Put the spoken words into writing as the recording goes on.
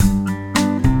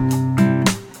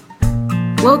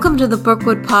Welcome to the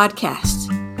Brookwood Podcast,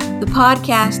 the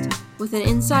podcast with an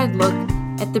inside look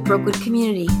at the Brookwood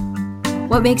community.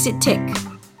 What makes it tick,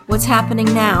 what's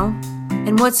happening now,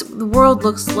 and what the world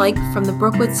looks like from the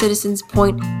Brookwood citizens'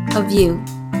 point of view.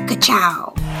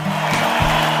 Ka-chow!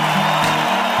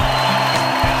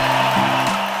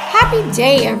 Happy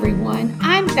day, everyone.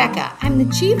 I'm Becah. I'm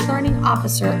the Chief Learning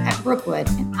Officer at Brookwood,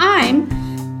 and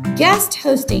I'm guest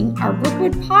hosting our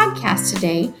Brookwood podcast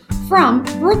today from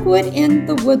Brookwood in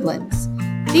the Woodlands.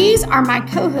 These are my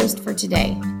co-hosts for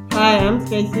today. Hi, I'm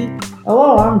Stacy.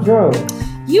 Hello, I'm Joe.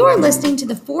 You are listening to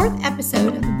the 4th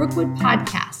episode of the Brookwood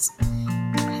podcast.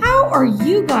 How are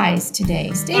you guys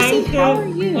today? Stacy, how are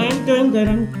you? I'm doing good.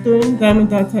 I'm doing diamond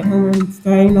dots at home and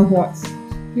starting a horse.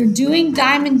 You're doing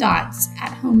diamond dots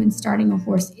at home and starting a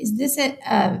horse. Is this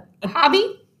a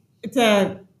hobby? It's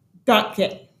a dot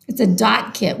kit. It's a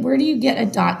dot kit. Where do you get a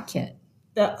dot kit?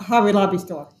 The Hobby Lobby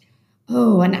store.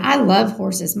 Oh, and I love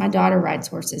horses. My daughter rides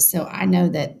horses, so I know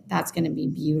that that's going to be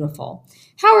beautiful.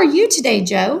 How are you today,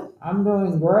 Joe? I'm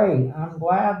doing great. I'm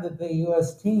glad that the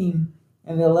U.S. team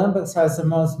in the Olympics has the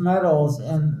most medals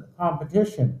in the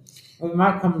competition. We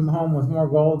might come home with more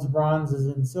golds, bronzes,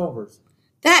 and silvers.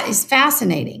 That is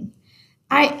fascinating.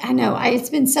 I know. It's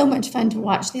been so much fun to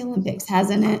watch the Olympics,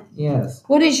 hasn't it? Yes.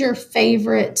 What is your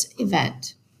favorite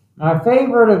event? My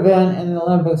favorite event in the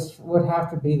Olympics would have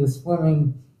to be the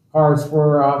swimming parts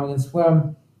where you can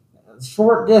swim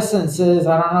short distances.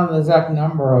 I don't know the exact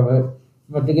number of it,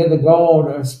 but to get the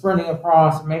gold, sprinting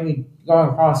across, maybe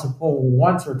going across the pool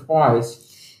once or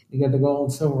twice to get the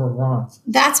gold, silver, or bronze.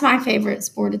 That's my favorite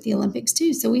sport at the Olympics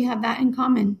too, so we have that in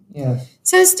common. Yes.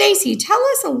 So Stacy, tell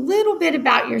us a little bit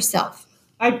about yourself.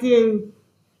 I do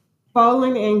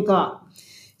bowling and golf.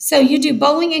 So you do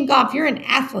bowling and golf. You're an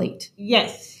athlete.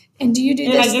 Yes. And do you do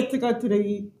and this? I get to go to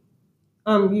the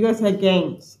USA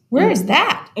Games. Where is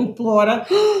that? In Florida.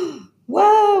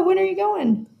 Whoa, when are you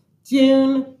going?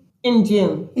 In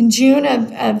June. In June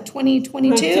of 2022?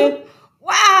 22.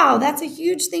 Wow, that's a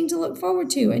huge thing to look forward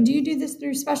to. And do you do this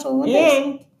through Special Olympics?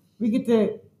 And we get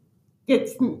to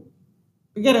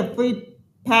get a free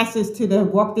passes to the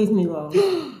Walt Disney World.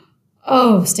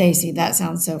 Oh, Stacy, that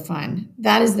sounds so fun.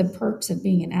 That is the perks of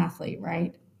being an athlete,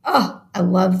 right? Oh, I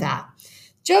love that.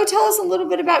 Joe, tell us a little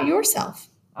bit about yourself.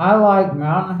 I like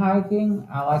mountain hiking.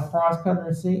 I like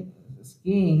cross-country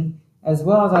skiing, as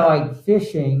well as I like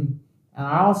fishing. And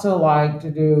I also like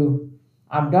to do,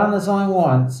 I've done this only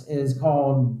once, it is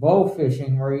called bow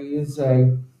fishing, where you use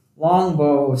a long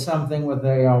bow or something with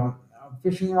a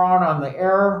fishing rod on the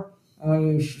air. And when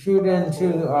you shoot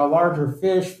into a larger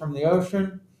fish from the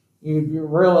ocean, you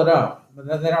reel it up.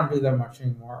 But they don't do that much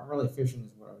anymore. Really, fishing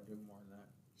is what I do more than that.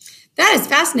 That is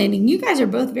fascinating. You guys are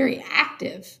both very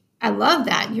active. I love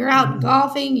that. You're out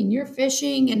golfing and you're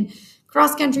fishing and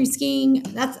cross-country skiing.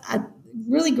 That's a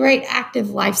really great active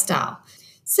lifestyle.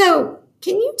 So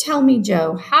can you tell me,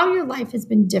 Joe, how your life has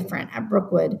been different at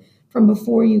Brookwood from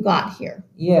before you got here?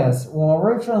 Yes. Well,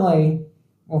 originally,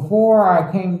 before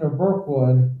I came to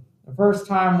Brookwood, the first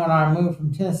time when I moved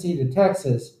from Tennessee to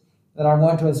Texas, that I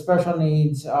went to a special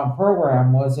needs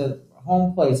program was at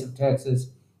Home Place of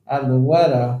Texas at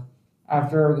Louetta.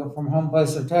 From Home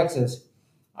Place of Texas,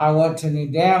 I went to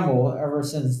New Danville ever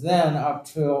since then up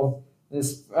till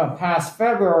this past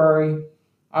February.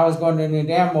 I was going to New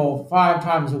Danville 5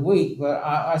 times a week, but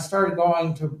I started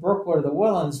going to Brookwood or the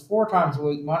Woodlands 4 times a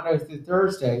week, Monday through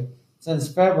Thursday, since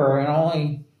February, and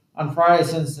only on Friday,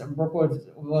 since Brookwood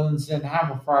Woodlands didn't have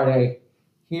a Friday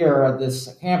here at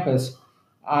this campus.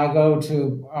 I go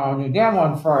to New Danville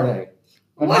on Friday.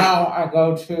 But now I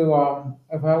go to,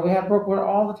 we had Brookwood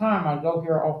all the time, I'd go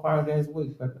here all 5 days a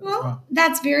week. Well,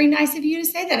 that's very nice of you to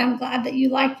say that. I'm glad that you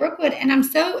like Brookwood. And I'm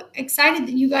so excited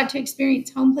that you got to experience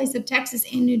Home Place of Texas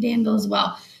and New Danville as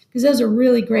well, because those are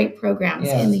really great programs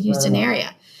in the Houston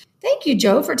area. Thank you,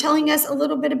 Joe, for telling us a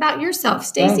little bit about yourself.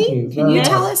 Stacy, can you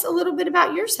tell us a little bit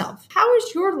about yourself? How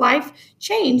has your life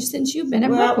changed since you've been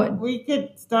at Brookwood? We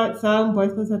could start selling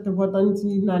bracelets at the Woodlands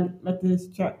United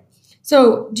Methodist Church.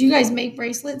 So do you guys make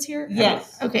bracelets here?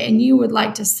 Yes. Okay, and you would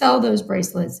like to sell those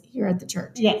bracelets here at the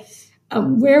church? Yes.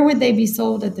 Where would they be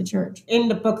sold at the church? In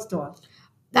the bookstore.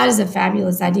 That is a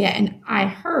fabulous idea. And I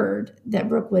heard that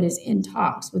Brookwood is in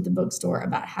talks with the bookstore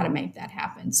about how to make that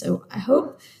happen. So I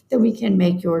hope that we can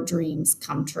make your dreams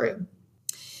come true.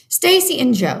 Stacy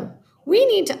and Joe, we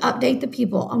need to update the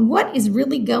people on what is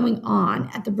really going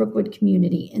on at the Brookwood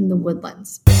community in the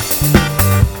Woodlands.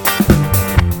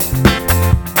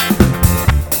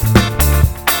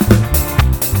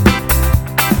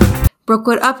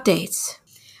 Brookwood updates.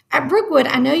 At Brookwood,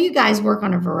 I know you guys work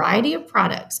on a variety of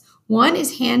products. One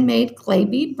is handmade clay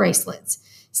bead bracelets.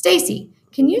 Stacy,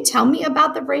 Can you tell me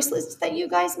about the bracelets that you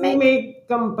guys We make? make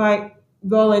them by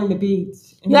rolling the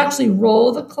beads. You actually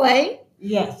roll the clay?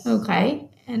 Yes. Okay.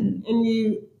 And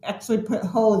you actually put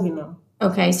holes in them.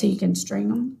 okay, so you can string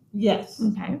them? Yes.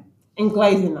 Okay. And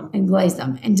glazing them. And glaze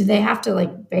them. And do they have to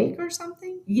like bake or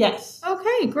something? Yes.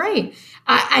 Okay, great.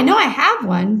 I know I have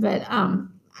one, but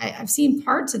I've seen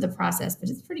parts of the process, but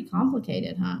it's pretty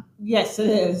complicated, huh? Yes, it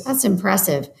is. That's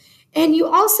impressive. And you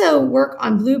also work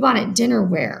on bluebonnet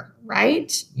dinnerware,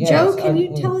 right? Yes, Joe, can I you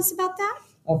do. tell us about that?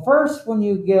 Well, first, when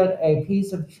you get a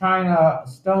piece of china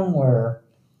stoneware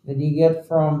that you get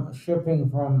from shipping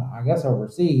from, I guess,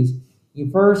 overseas, you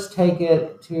first take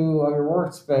it to your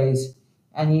workspace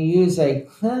and you use a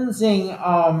cleansing,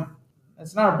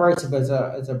 it's not abrasive,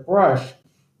 it's a brush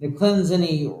to cleanse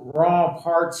any raw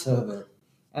parts of it.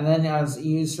 And then as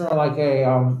you use sort of like a,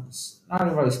 not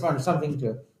even a sponge, something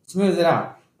to smooth it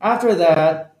out. After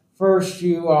that, first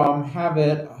you have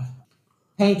it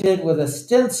painted with a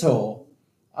stencil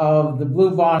of the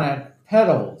bluebonnet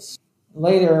petals.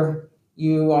 Later,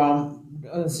 you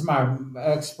this is my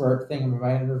expert thing in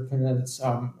my independent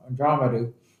job I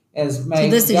do, is make So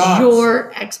this is dots,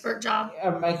 your expert job?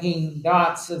 making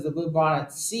dots of the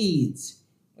bluebonnet seeds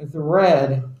with the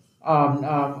red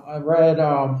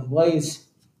glaze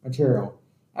material.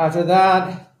 After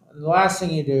that, the last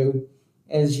thing you do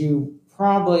is you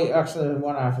probably actually there's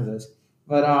one after this,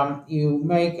 but you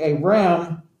make a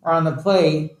rim around the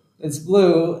plate that's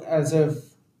blue, as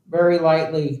if very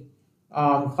lightly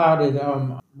clouded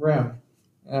rim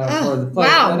for the plate.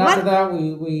 Wow, And after that,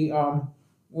 we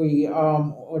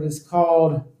what is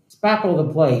called spackle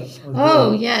the plate.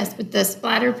 Oh, yes, with the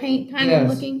splatter paint kind of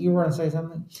looking. You were going to say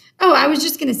something? Oh, I was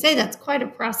just going to say that's quite a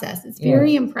process. It's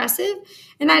very impressive.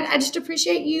 And I just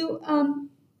appreciate you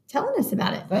telling us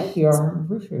about it. Thank you. I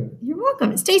appreciate it. You're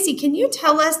welcome. Stacy, can you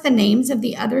tell us the names of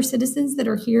the other citizens that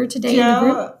are here today in the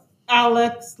group? Joe,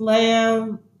 Alex,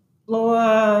 Leah,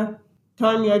 Laura,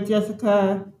 Tanya,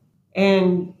 Jessica,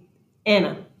 and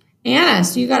Anna. Anna,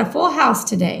 so you got a full house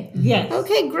today. Yes.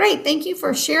 Okay, great. Thank you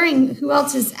for sharing who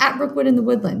else is at Brookwood in the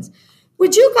Woodlands.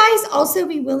 Would you guys also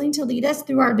be willing to lead us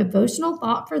through our devotional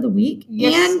thought for the week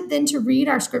and then to read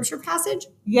our scripture passage?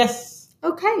 Yes.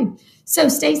 Okay. So,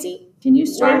 Stacy, can you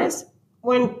start us?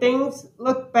 When things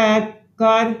look bad,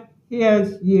 God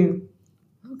hears you.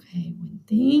 Okay. When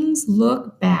things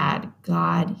look bad,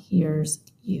 God hears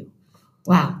you.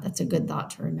 Wow, that's a good thought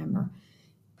to remember.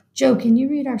 Joe, can you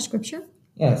read our scripture?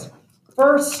 Yes.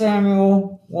 1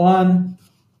 Samuel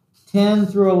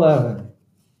 1:10 through 11.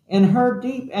 In her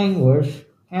deep anguish,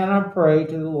 Hannah prayed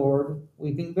to the Lord,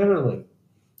 weeping bitterly.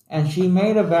 And she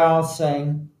made a vow,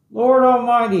 saying, Lord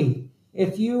Almighty,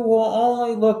 if you will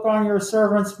only look on your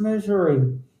servant's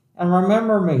misery, and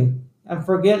remember me, and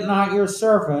forget not your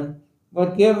servant,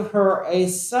 but give her a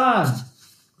son,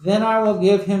 then I will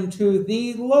give him to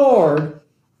the Lord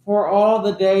for all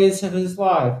the days of his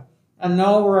life, and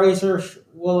no razor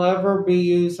will ever be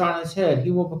used on his head.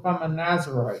 He will become a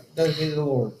Nazarite, dedicated to the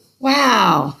Lord.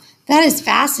 Wow, that is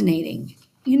fascinating.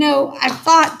 You know, I've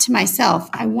thought to myself,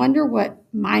 I wonder what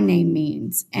my name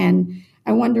means. And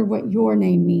I wonder what your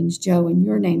name means, Joe, and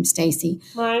your name, Stacy.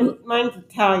 Mine's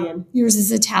Italian. Yours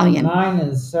is Italian. Mine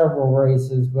is several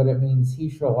races, but it means he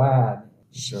shall add.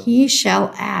 He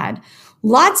shall add.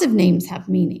 Lots of names have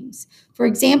meanings. For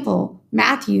example,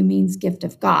 Matthew means gift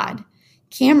of God.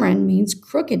 Cameron means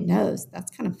crooked nose.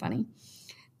 That's kind of funny.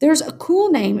 There's a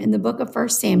cool name in the book of 1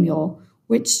 Samuel,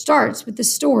 which starts with the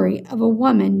story of a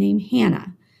woman named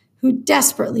Hannah, who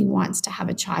desperately wants to have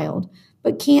a child,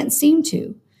 but can't seem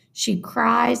to. She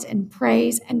cries and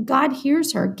prays, and God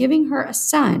hears her, giving her a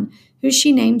son, who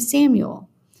she named Samuel.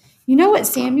 You know what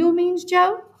Samuel means,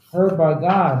 Joe? Heard by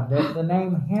God, but the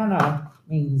name Hannah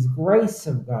means grace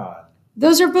of God.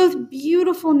 Those are both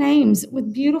beautiful names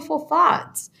with beautiful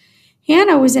thoughts.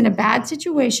 Hannah was in a bad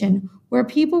situation where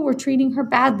people were treating her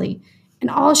badly, and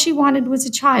all she wanted was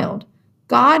a child.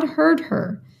 God heard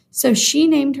her, so she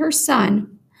named her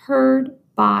son Heard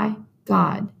by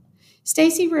God.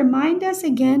 Stacy, remind us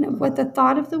again of what the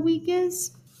thought of the week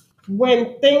is.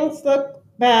 When things look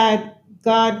bad,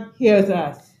 God hears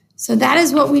us. So that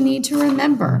is what we need to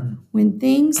remember. When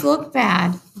things look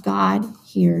bad, God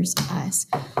hears us.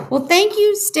 Well, thank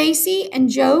you, Stacy and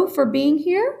Joe, for being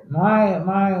here. My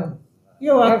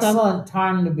You're welcome. excellent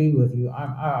time to be with you.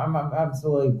 I'm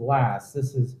absolutely blessed.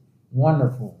 This is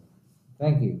wonderful.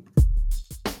 Thank you.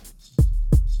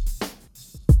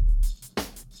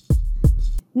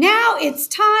 Now it's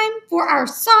time for our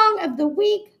song of the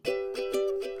week.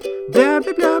 Blah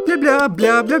blah blah blah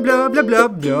blah blah blah blah blah blah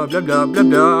blah blah blah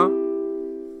blah.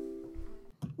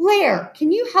 Lair,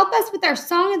 can you help us with our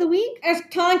song of the week?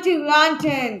 It's Country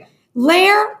Lantern.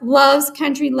 Lair loves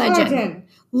Country Legend.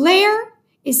 Lair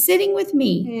is sitting with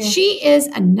me. Yeah. She is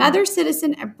another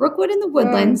citizen at Brookwood in the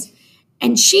Woodlands,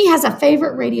 and she has a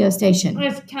favorite radio station.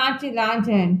 It's Country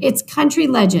Lantern. It's Country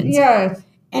Legends. Yes.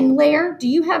 And Lair, do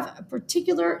you have a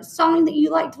particular song that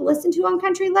you like to listen to on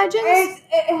Country Legends?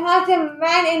 It has a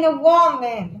man and a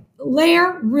woman.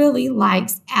 Lair really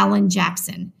likes Alan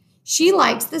Jackson. She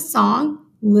likes the song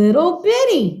Little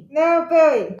Bitty. No,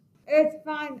 Billy. It's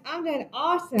fine. I'm doing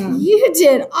awesome. You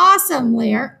did awesome,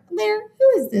 Lair. Lair,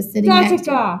 who is this sitting next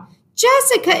to us?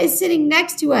 Jessica is sitting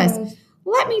next to us. Yes.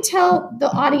 Let me tell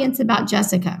the audience about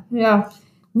Jessica. Yeah.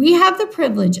 We have the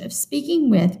privilege of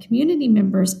speaking with community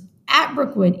members at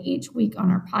Brookwood each week on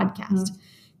our podcast.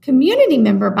 Community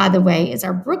member, by the way, is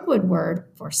our Brookwood word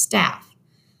for staff.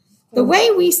 The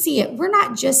way we see it, we're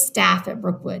not just staff at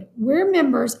Brookwood. We're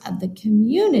members of the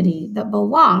community that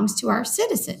belongs to our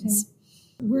citizens.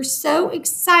 We're so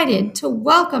excited to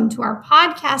welcome to our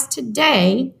podcast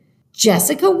today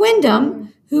Jessica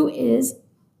Wyndham, who is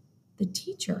the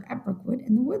teacher at Brookwood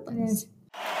in the Woodlands.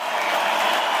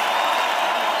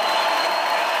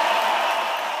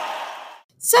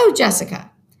 So, Jessica,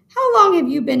 how long have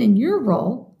you been in your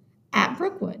role at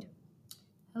Brookwood?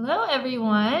 Hello,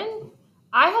 everyone.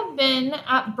 I have been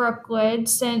at Brookwood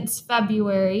since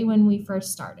February when we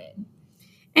first started.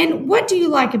 And what do you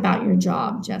like about your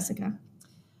job, Jessica?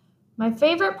 My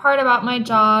favorite part about my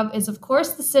job is, of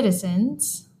course, the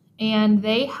citizens, and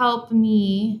they help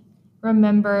me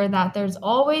remember that there's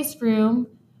always room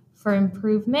for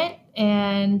improvement,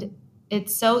 and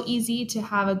it's so easy to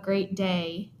have a great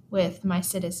day with my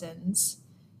citizens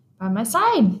by my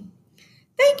side.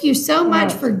 Thank you so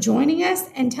much for joining us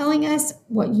and telling us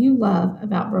what you love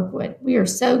about Brookwood. We are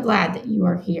so glad that you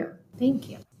are here. Thank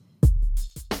you.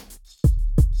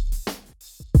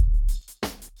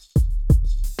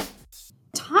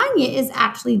 Tanya is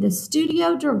actually the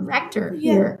studio director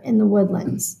here in the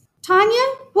Woodlands.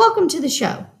 Tanya, welcome to the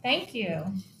show. Thank you.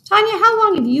 Tanya, how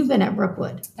long have you been at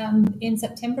Brookwood? In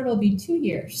September, it'll be 2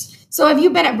 years. So have you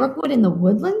been at Brookwood in the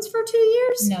Woodlands for 2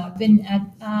 years? No, I've been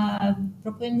at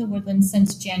Brookwood in the Woodlands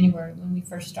since January when we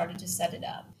first started to set it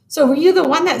up. So were you the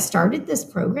one that started this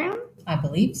program? I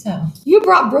believe so. You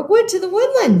brought Brookwood to the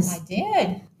Woodlands. I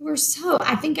did.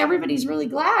 I think everybody's really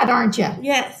glad, aren't you?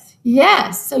 Yes.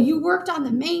 Yes. So you worked on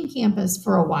the main campus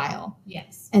for a while.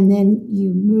 Yes. And then you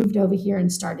moved over here and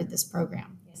started this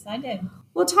program. Yes, I did.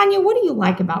 Well, Tanya, what do you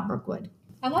like about Brookwood?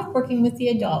 I like working with the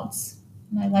adults,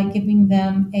 and I like giving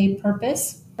them a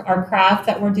purpose. Our craft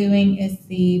that we're doing is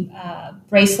the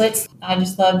bracelets. I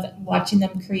just love watching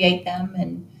them create them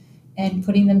and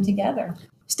putting them together.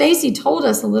 Stacy told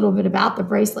us a little bit about the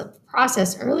bracelet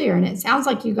process earlier, and it sounds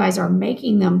like you guys are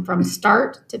making them from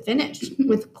start to finish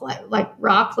with clay, like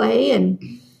raw clay, and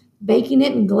baking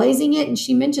it and glazing it. And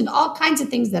she mentioned all kinds of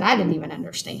things that I didn't even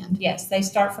understand. Yes, they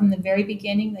start from the very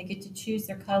beginning. They get to choose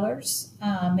their colors,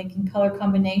 making color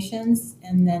combinations,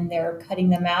 and then they're cutting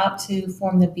them out to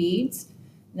form the beads.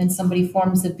 And then somebody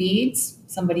forms the beads.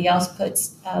 Somebody else puts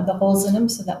the holes in them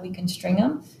so that we can string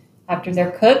them. After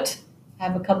they're cooked, I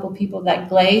have a couple people that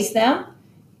glaze them.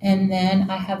 And then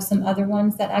I have some other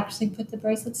ones that actually put the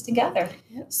bracelets together.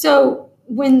 So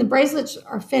when the bracelets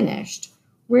are finished,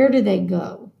 where do they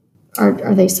go?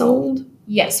 Are they sold?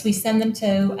 Yes, we send them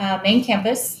to main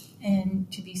campus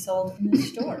and to be sold in the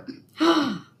store.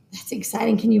 That's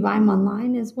exciting. Can you buy them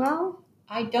online as well?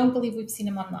 I don't believe we've seen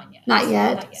them online yet. Not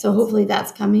yet. So hopefully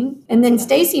that's coming. And then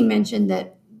Stacy mentioned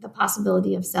that the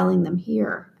possibility of selling them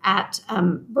here at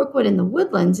Brookwood in the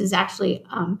Woodlands is actually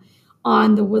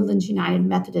on the Woodlands United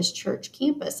Methodist Church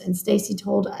campus. And Stacy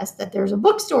told us that there's a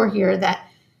bookstore here that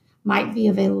might be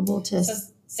available to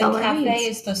sell the our cafe beads.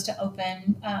 is supposed to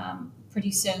open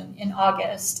pretty soon in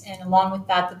August, and along with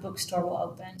that, the bookstore will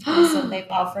open. And so they've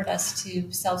offered us to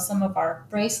sell some of our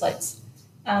bracelets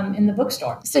in the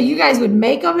bookstore. So you guys would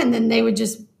make them, and then they would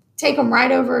just take them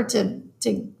right over to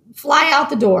fly out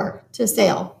the door to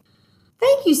sale.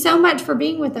 Thank you so much for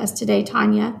being with us today,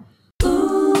 Tanya.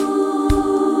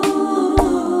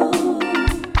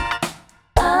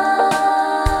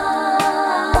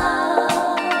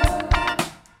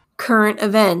 Current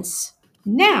events.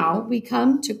 Now we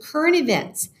come to current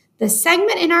events, the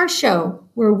segment in our show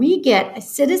where we get a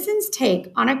citizen's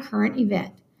take on a current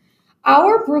event.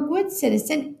 Our Brookwood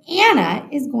citizen, Anna,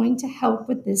 is going to help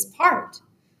with this part.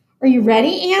 Are you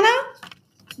ready, Anna?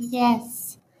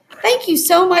 Yes. Thank you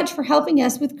so much for helping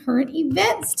us with current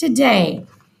events today.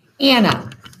 Anna,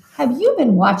 have you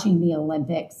been watching the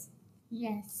Olympics?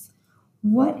 Yes.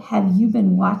 What have you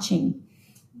been watching?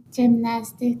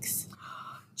 Gymnastics.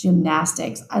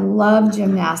 Gymnastics. I love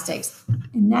gymnastics.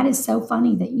 And that is so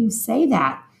funny that you say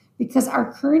that because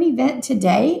our current event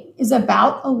today is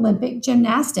about Olympic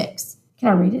gymnastics. Can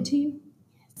I read it to you?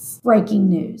 Yes. Breaking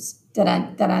news. Dun,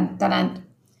 dun, dun, dun.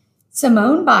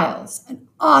 Simone Biles, an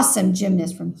awesome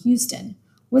gymnast from Houston,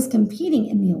 was competing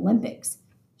in the Olympics.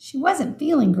 She wasn't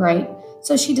feeling great,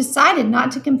 so she decided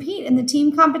not to compete in the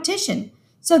team competition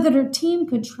so that her team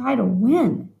could try to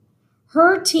win.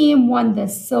 Her team won the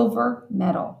silver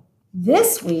medal.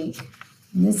 This week,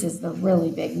 and this is the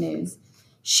really big news,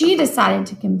 she decided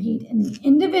to compete in the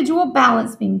individual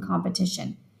balance beam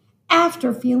competition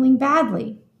after feeling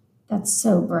badly. That's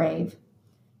so brave.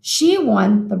 She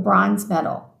won the bronze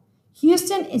medal.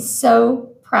 Houston is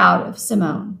so proud of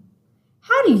Simone.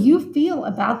 How do you feel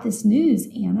about this news,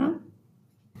 Anna?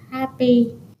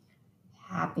 Happy.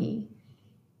 Happy.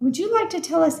 Would you like to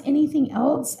tell us anything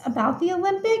else about the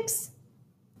Olympics?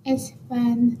 It's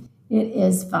fun. It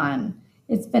is fun.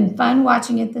 It's been fun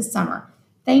watching it this summer.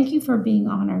 Thank you for being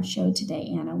on our show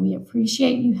today, Anna. We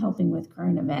appreciate you helping with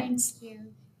current events. Thank you.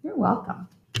 You're welcome.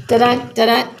 Da-dun,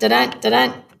 da-dun, da-dun,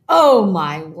 da-dun. Oh,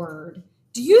 my word.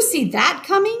 Do you see that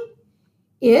coming?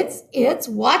 It's,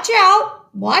 watch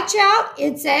out,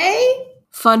 it's a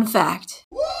Fun fact.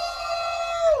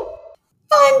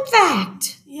 fun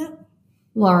fact. Yep.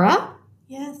 Laura,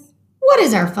 Yes. what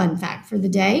is our fun fact for the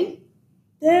day?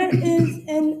 There is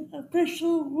an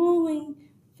official ruling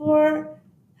for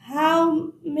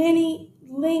how many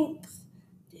links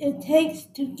it takes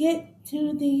to get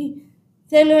to the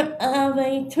center of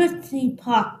a Tootsie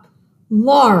Pop.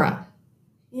 Laura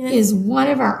Yes. is one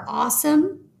of our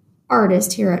awesome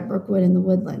artists here at Brookwood in the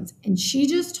Woodlands, and she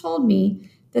just told me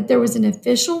that there was an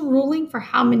official ruling for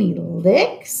how many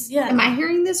licks. Yeah. Am I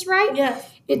hearing this right? Yes.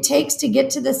 It takes to get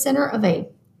to the center of a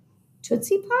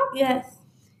Tootsie Pop? Yes.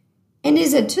 And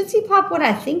is a Tootsie Pop what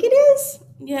I think it is?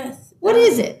 Yes. What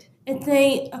is it? It's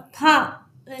a pop.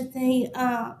 It's a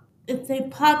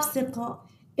popsicle.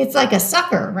 It's like a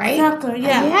sucker, right? Sucker,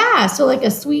 yeah. Yeah, so like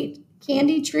a sweet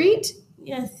candy treat.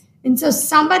 Yes. And so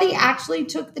somebody actually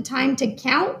took the time to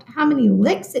count how many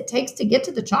licks it takes to get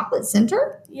to the chocolate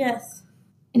center. Yes.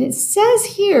 And it says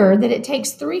here that it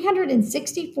takes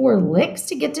 364 licks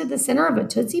to get to the center of a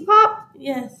Tootsie Pop,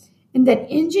 Yes. and that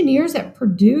engineers at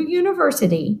Purdue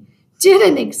University did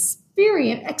an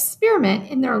experiment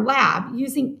in their lab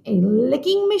using a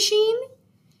licking machine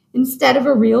instead of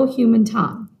a real human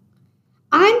tongue.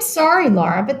 I'm sorry,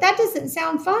 Laura, but that doesn't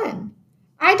sound fun.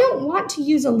 I don't want to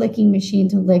use a licking machine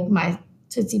to lick my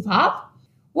Tootsie Pop.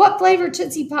 What flavor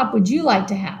Tootsie Pop would you like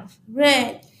to have?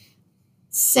 Red.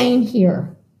 Same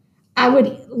here. I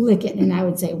would lick it and I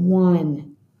would say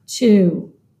 1,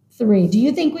 2, 3. Do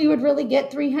you think we would really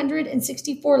get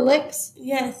 364 licks?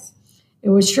 Yes.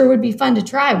 It sure would be fun to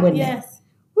try, wouldn't it? Yes.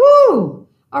 Woo!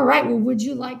 All right. Well, would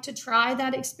you like to try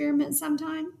that experiment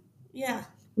sometime? Yeah.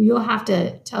 Well, you'll have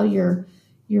to tell your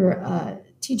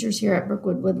teachers here at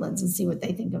Brookwood Woodlands and see what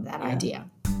they think of that idea.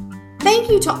 Thank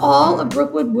you to all of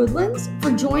Brookwood Woodlands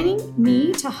for joining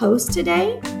me to host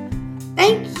today.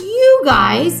 Thank you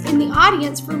guys in the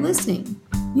audience for listening.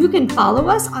 You can follow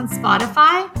us on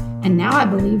Spotify, and now I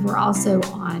believe we're also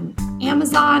on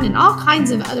Amazon and all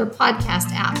kinds of other podcast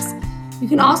apps. You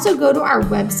can also go to our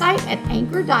website at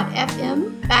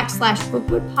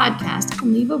anchor.fm/Brookwood Podcast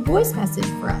and leave a voice message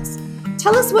for us.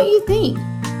 Tell us what you think.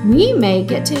 We may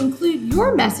get to include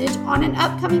your message on an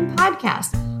upcoming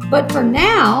podcast. But for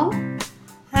now,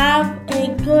 Have a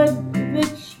good,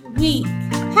 rich week.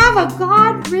 have a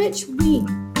God-rich week.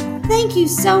 Thank you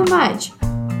so much.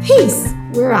 Peace.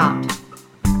 We're out.